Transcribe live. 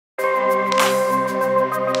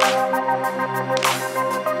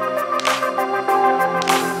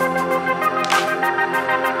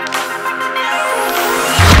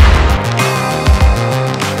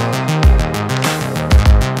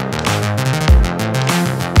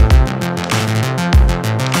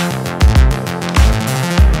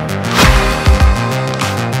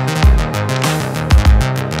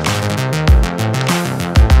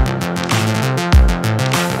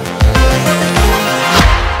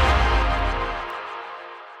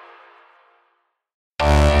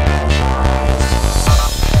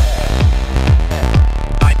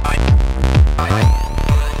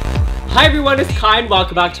everyone, it's Kyne.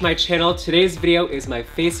 Welcome back to my channel. Today's video is my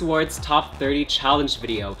Face Awards Top 30 Challenge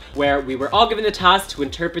video, where we were all given the task to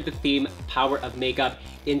interpret the theme Power of Makeup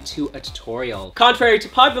into a tutorial. Contrary to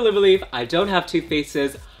popular belief, I don't have two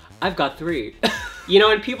faces, I've got three. You know,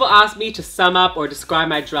 when people ask me to sum up or describe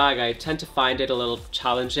my drag, I tend to find it a little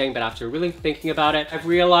challenging, but after really thinking about it, I've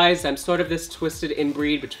realized I'm sort of this twisted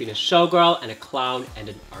inbreed between a showgirl and a clown and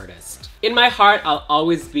an artist. In my heart, I'll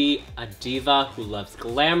always be a diva who loves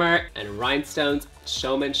glamour and rhinestones,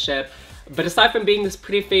 showmanship. But aside from being this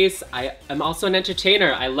pretty face, I am also an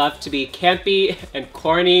entertainer. I love to be campy and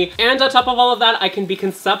corny. And on top of all of that, I can be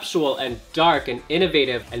conceptual and dark and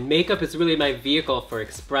innovative. And makeup is really my vehicle for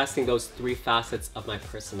expressing those three facets of my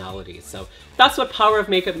personality. So that's what Power of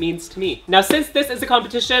Makeup means to me. Now, since this is a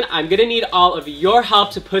competition, I'm gonna need all of your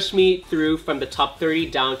help to push me through from the top 30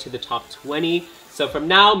 down to the top 20. So from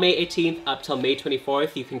now, May 18th up till May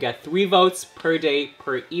 24th, you can get 3 votes per day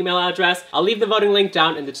per email address. I'll leave the voting link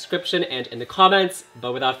down in the description and in the comments,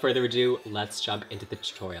 but without further ado, let's jump into the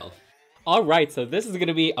tutorial. Alright, so this is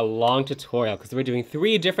gonna be a long tutorial because we're doing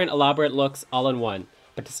 3 different elaborate looks all in one.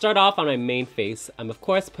 But to start off on my main face, I'm of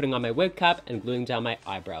course putting on my wig cap and gluing down my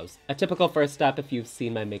eyebrows. A typical first step if you've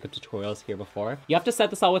seen my makeup tutorials here before. You have to set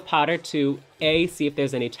this all with powder to A, see if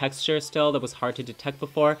there's any texture still that was hard to detect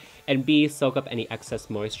before, and B, soak up any excess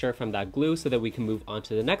moisture from that glue so that we can move on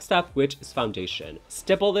to the next step, which is foundation.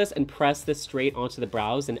 Stipple this and press this straight onto the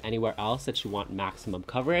brows and anywhere else that you want maximum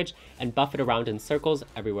coverage, and buff it around in circles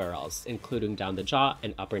everywhere else, including down the jaw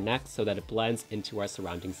and upper neck so that it blends into our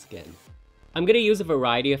surrounding skin. I'm going to use a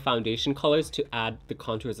variety of foundation colors to add the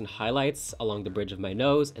contours and highlights along the bridge of my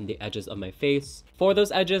nose and the edges of my face. For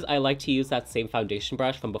those edges, I like to use that same foundation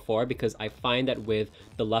brush from before because I find that with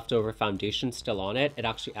the leftover foundation still on it, it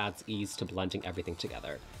actually adds ease to blending everything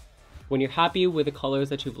together. When you're happy with the colors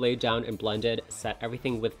that you've laid down and blended, set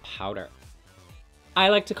everything with powder. I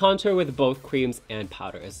like to contour with both creams and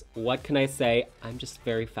powders. What can I say? I'm just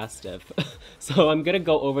very festive. So I'm gonna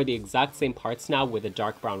go over the exact same parts now with a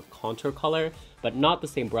dark brown contour color, but not the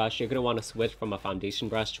same brush. You're gonna wanna switch from a foundation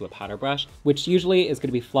brush to a powder brush, which usually is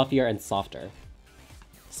gonna be fluffier and softer.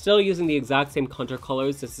 Still using the exact same contour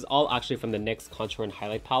colors, this is all actually from the NYX Contour and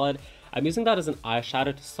Highlight palette. I'm using that as an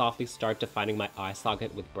eyeshadow to softly start defining my eye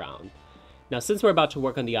socket with brown. Now, since we're about to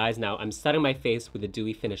work on the eyes now, I'm setting my face with a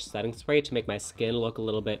dewy finish setting spray to make my skin look a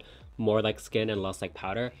little bit more like skin and less like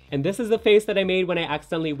powder. And this is the face that I made when I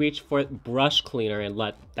accidentally reached for brush cleaner and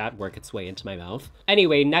let that work its way into my mouth.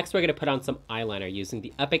 Anyway, next we're gonna put on some eyeliner using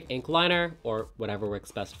the Epic ink liner, or whatever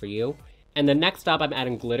works best for you. And then next up, I'm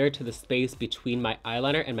adding glitter to the space between my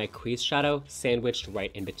eyeliner and my crease shadow, sandwiched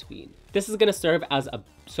right in between. This is gonna serve as a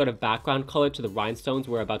sort of background color to the rhinestones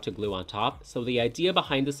we're about to glue on top. So the idea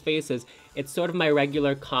behind this face is it's sort of my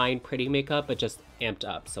regular Kyne pretty makeup, but just amped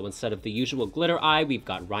up. So instead of the usual glitter eye, we've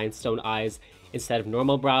got rhinestone eyes. Instead of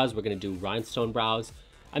normal brows, we're gonna do rhinestone brows.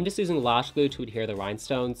 I'm just using lash glue to adhere the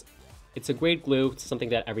rhinestones. It's a great glue, it's something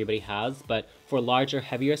that everybody has, but for larger,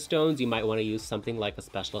 heavier stones, you might want to use something like a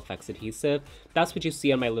special effects adhesive. That's what you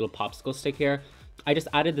see on my little popsicle stick here. I just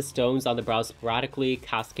added the stones on the brows sporadically,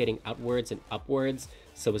 cascading outwards and upwards,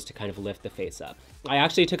 so as to kind of lift the face up. I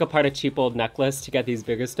actually took apart a cheap old necklace to get these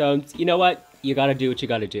bigger stones. You know what? You gotta do what you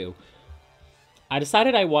gotta do. I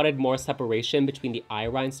decided I wanted more separation between the eye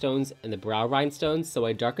rhinestones and the brow rhinestones, so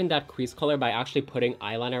I darkened that crease color by actually putting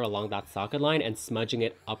eyeliner along that socket line and smudging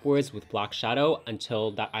it upwards with black shadow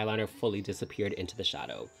until that eyeliner fully disappeared into the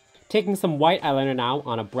shadow. Taking some white eyeliner now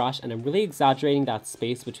on a brush, and I'm really exaggerating that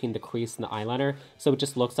space between the crease and the eyeliner, so it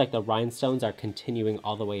just looks like the rhinestones are continuing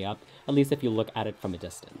all the way up, at least if you look at it from a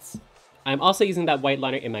distance. I'm also using that white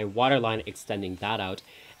liner in my waterline, extending that out,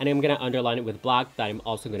 and I'm going to underline it with black that I'm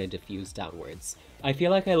also going to diffuse downwards. I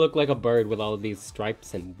feel like I look like a bird with all of these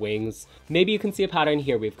stripes and wings. Maybe you can see a pattern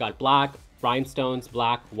here. We've got black, rhinestones,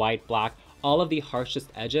 black, white, black. All of the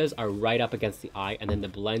harshest edges are right up against the eye, and then the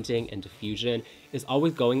blending and diffusion is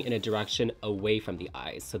always going in a direction away from the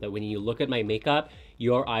eyes, so that when you look at my makeup,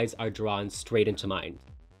 your eyes are drawn straight into mine.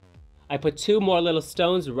 I put 2 more little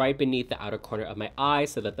stones right beneath the outer corner of my eye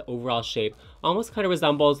so that the overall shape almost kind of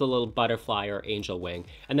resembles a little butterfly or angel wing.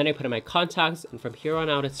 And then I put in my contacts, and from here on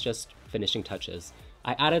out, it's just finishing touches.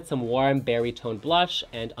 I added some warm berry tone blush,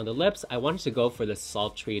 and on the lips, I wanted to go for this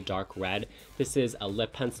sultry dark red. This is a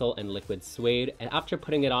lip pencil in liquid suede, and after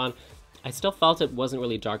putting it on, I still felt it wasn't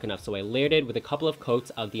really dark enough, so I layered it with a couple of coats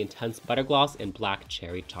of the Intense Butter Gloss in Black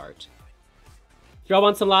Cherry Tart. Throw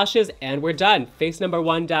on some lashes, and we're done. Face number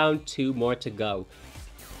 1 down, 2 more to go.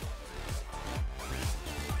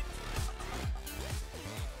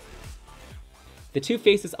 The two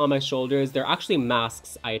faces on my shoulders, they're actually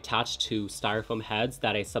masks I attached to styrofoam heads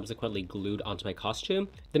that I subsequently glued onto my costume.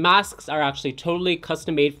 The masks are actually totally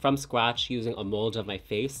custom made from scratch using a mold of my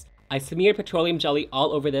face. I smeared petroleum jelly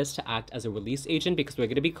all over this to act as a release agent because we're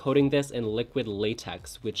going to be coating this in liquid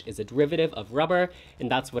latex, which is a derivative of rubber,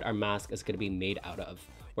 and that's what our mask is going to be made out of.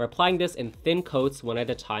 We're applying this in thin coats one at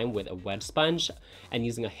a time with a wet sponge and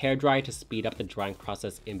using a hairdryer to speed up the drying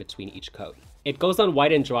process in between each coat. It goes on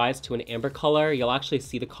white and dries to an amber color. You'll actually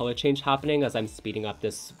see the color change happening as I'm speeding up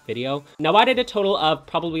this video. Now I did a total of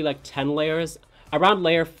probably like 10 layers. Around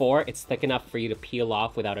layer 4, it's thick enough for you to peel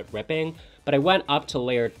off without it ripping, but I went up to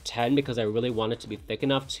layer 10 because I really want it to be thick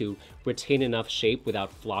enough to retain enough shape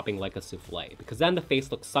without flopping like a souffle, because then the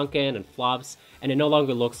face looks sunken and flops, and it no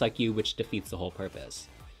longer looks like you, which defeats the whole purpose.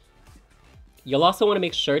 You'll also want to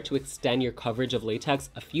make sure to extend your coverage of latex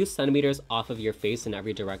a few centimeters off of your face in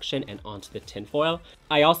every direction and onto the tinfoil.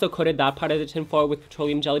 I also coated that part of the tinfoil with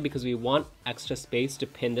petroleum jelly because we want extra space to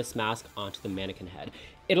pin this mask onto the mannequin head.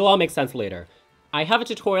 It'll all make sense later. I have a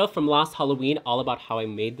tutorial from last Halloween all about how I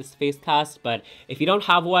made this face cast, but if you don't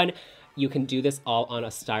have one, you can do this all on a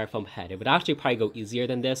styrofoam head. It would actually probably go easier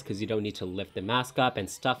than this because you don't need to lift the mask up and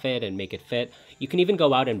stuff it and make it fit. You can even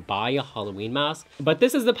go out and buy a Halloween mask. But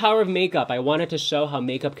this is the power of makeup. I wanted to show how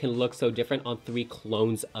makeup can look so different on 3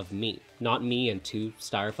 clones of me. Not me and 2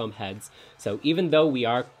 styrofoam heads. So even though we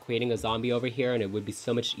are creating a zombie over here and it would be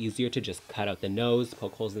so much easier to just cut out the nose,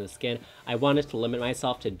 poke holes in the skin, I wanted to limit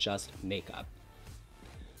myself to just makeup.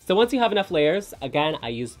 So once you have enough layers, again, I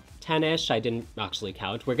used 10-ish, I didn't actually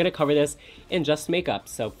count. We're gonna cover this in just makeup.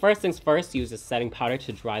 So first things first, use a setting powder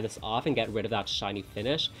to dry this off and get rid of that shiny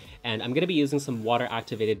finish. And I'm gonna be using some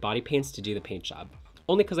water-activated body paints to do the paint job.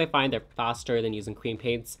 Only because I find they're faster than using cream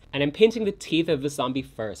paints. And I'm painting the teeth of the zombie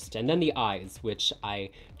first, and then the eyes, which I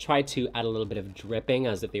tried to add a little bit of dripping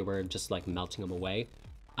as if they were just like melting them away.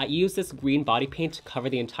 I used this green body paint to cover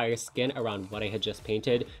the entire skin around what I had just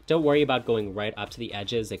painted. Don't worry about going right up to the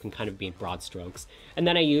edges, it can kind of be in broad strokes. And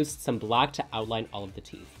then I used some black to outline all of the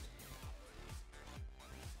teeth.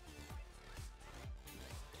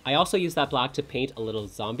 I also used that black to paint a little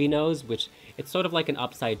zombie nose, which it's sort of like an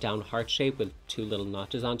upside down heart shape with 2 little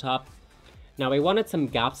notches on top. Now I wanted some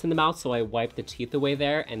gaps in the mouth, so I wiped the teeth away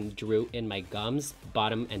there and drew in my gums,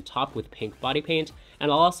 bottom and top, with pink body paint.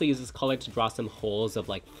 And I'll also use this color to draw some holes of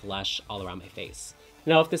like flesh all around my face.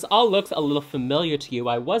 Now if this all looks a little familiar to you,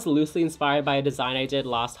 I was loosely inspired by a design I did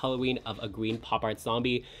last Halloween of a green pop art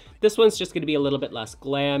zombie. This one's just going to be a little bit less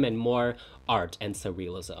glam and more art and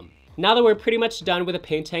surrealism. Now that we're pretty much done with the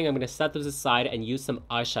painting, I'm going to set those aside and use some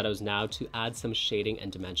eyeshadows now to add some shading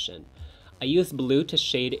and dimension. I used blue to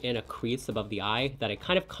shade in a crease above the eye that I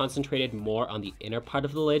kind of concentrated more on the inner part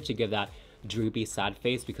of the lid to give that droopy, sad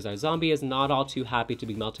face because our zombie is not all too happy to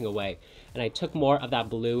be melting away. And I took more of that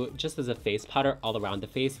blue just as a face powder all around the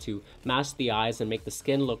face to mask the eyes and make the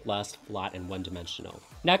skin look less flat and one-dimensional.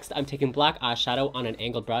 Next, I'm taking black eyeshadow on an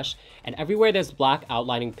angled brush, and everywhere there's black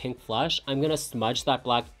outlining pink flesh, I'm gonna smudge that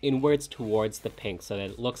black inwards towards the pink so that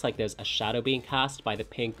it looks like there's a shadow being cast by the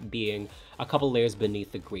pink being a couple layers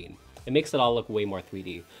beneath the green. It makes it all look way more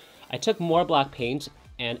 3D. I took more black paint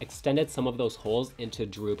and extended some of those holes into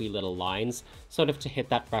droopy little lines, sort of to hit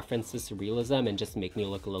that reference to surrealism and just make me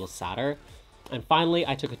look a little sadder. And finally,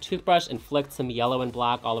 I took a toothbrush and flicked some yellow and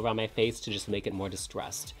black all around my face to just make it more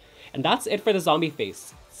distressed. And that's it for the zombie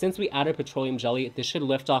face. Since we added petroleum jelly, this should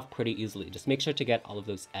lift off pretty easily. Just make sure to get all of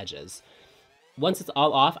those edges. Once it's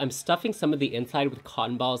all off, I'm stuffing some of the inside with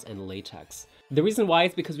cotton balls and latex. The reason why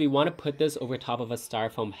is because we want to put this over top of a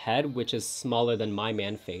styrofoam head, which is smaller than my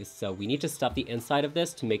man face, so we need to stuff the inside of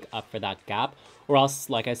this to make up for that gap, or else,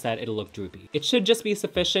 like I said, it'll look droopy. It should just be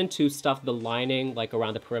sufficient to stuff the lining like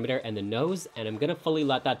around the perimeter and the nose, and I'm gonna fully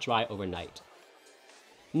let that dry overnight.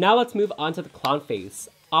 Now let's move on to the clown face.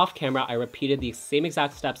 Off camera, I repeated the same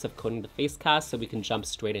exact steps of coating the face cast so we can jump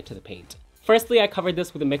straight into the paint. Firstly, I covered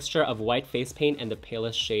this with a mixture of white face paint and the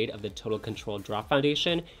palest shade of the Total Control Drop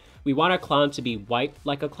Foundation. We want our clown to be white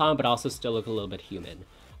like a clown, but also still look a little bit human.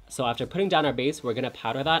 So after putting down our base, we're gonna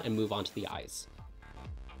powder that and move on to the eyes.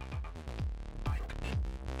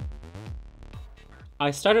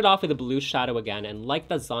 I started off with a blue shadow again, and like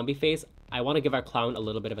the zombie face, I want to give our clown a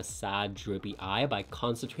little bit of a sad, droopy eye by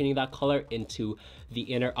concentrating that color into the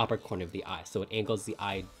inner upper corner of the eye, so it angles the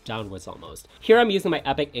eye downwards almost. Here I'm using my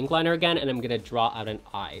Epic ink liner again, and I'm going to draw out an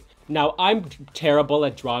eye. Now, I'm terrible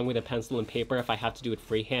at drawing with a pencil and paper if I have to do it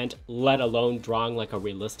freehand, let alone drawing like a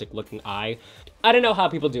realistic looking eye. I don't know how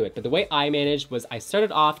people do it, but the way I managed was I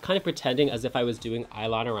started off kind of pretending as if I was doing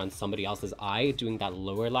eyeliner on somebody else's eye, doing that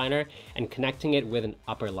lower liner, and connecting it with an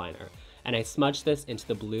upper liner. And I smudged this into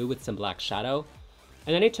the blue with some black shadow.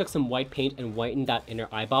 And then I took some white paint and whitened that inner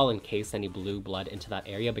eyeball in case any blue blood into that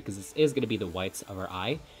area, because this is going to be the whites of her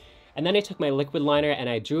eye. And then I took my liquid liner and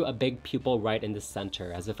I drew a big pupil right in the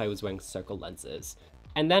center as if I was wearing circle lenses.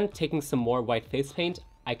 And then taking some more white face paint,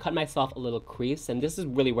 I cut myself a little crease, and this is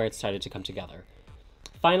really where it started to come together.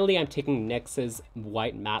 Finally, I'm taking NYX's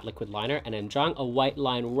white matte liquid liner and I'm drawing a white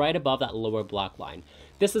line right above that lower black line.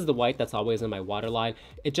 This is the white that's always in my waterline.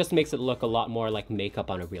 It just makes it look a lot more like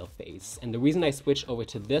makeup on a real face. And the reason I switched over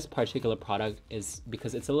to this particular product is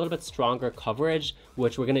because it's a little bit stronger coverage,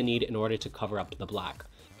 which we're gonna need in order to cover up the black.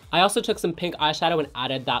 I also took some pink eyeshadow and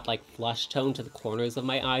added that like flush tone to the corners of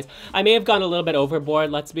my eyes. I may have gone a little bit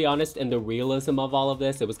overboard, let's be honest, in the realism of all of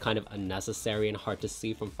this. It was kind of unnecessary and hard to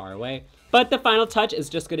see from far away. But the final touch is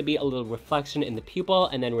just going to be a little reflection in the pupil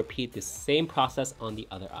and then repeat the same process on the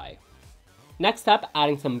other eye. Next up,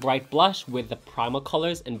 adding some bright blush with the primal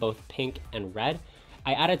colors in both pink and red.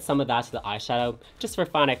 I added some of that to the eyeshadow. Just for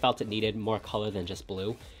fun, I felt it needed more color than just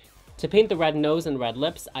blue. To paint the red nose and red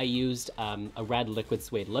lips, I used a red liquid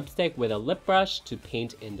suede lipstick with a lip brush to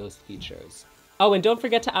paint in those features. Oh, and don't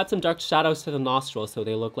forget to add some dark shadows to the nostrils so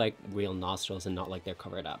they look like real nostrils and not like they're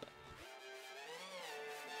covered up.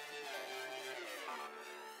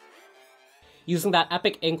 Using that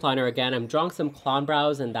epic ink liner again, I'm drawing some clown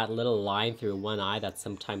brows and that little line through one eye that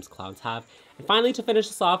sometimes clowns have. And finally, to finish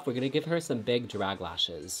this off, we're going to give her some big drag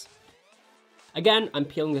lashes. Again, I'm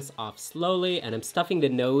peeling this off slowly and I'm stuffing the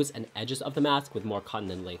nose and edges of the mask with more cotton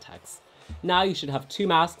and latex. Now you should have two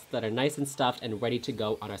masks that are nice and stuffed and ready to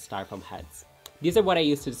go on our styrofoam heads. These are what I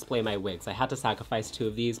use to display my wigs. I had to sacrifice two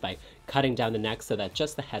of these by cutting down the neck so that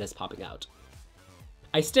just the head is popping out.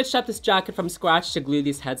 I stitched up this jacket from scratch to glue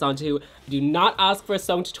these heads onto. Do not ask for a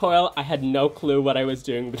sewing tutorial. I had no clue what I was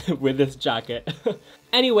doing with this jacket.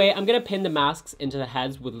 Anyway, I'm gonna pin the masks into the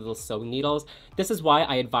heads with little sewing needles. This is why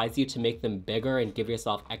I advise you to make them bigger and give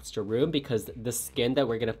yourself extra room, because the skin that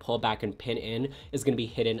we're gonna pull back and pin in is gonna be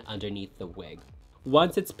hidden underneath the wig.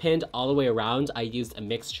 Once it's pinned all the way around, I used a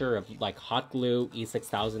mixture of like hot glue,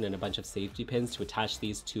 E6000, and a bunch of safety pins to attach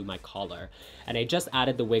these to my collar. And I just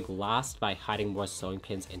added the wig last by hiding more sewing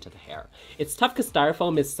pins into the hair. It's tough because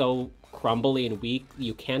styrofoam is so crumbly and weak.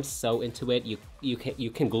 You can't sew into it.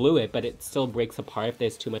 You can glue it, but it still breaks apart if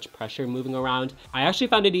there's too much pressure moving around. I actually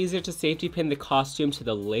found it easier to safety pin the costume to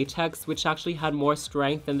the latex, which actually had more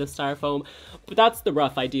strength than the styrofoam. But that's the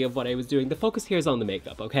rough idea of what I was doing. The focus here is on the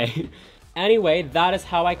makeup, okay? Anyway, that is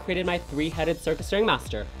how I created my three-headed circus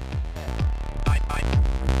ringmaster.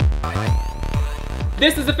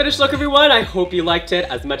 This is the finished look, everyone. I hope you liked it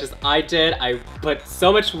as much as I did. I put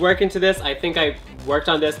so much work into this. I think I worked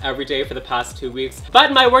on this every day for the past 2 weeks.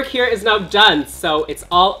 But my work here is now done, so it's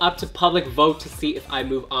all up to public vote to see if I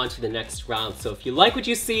move on to the next round. So if you like what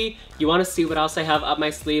you see, you want to see what else I have up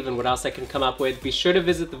my sleeve and what else I can come up with, be sure to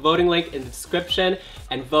visit the voting link in the description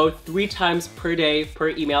and vote 3 times per day per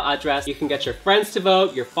email address. You can get your friends to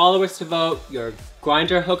vote, your followers to vote, your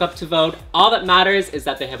Grindr hookup to vote. All that matters is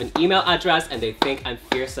that they have an email address and they think I'm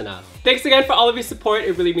fierce enough. Thanks again for all of your support.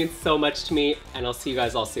 It really means so much to me, and I'll see you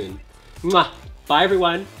guys all soon. Mwah! Bye,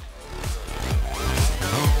 everyone.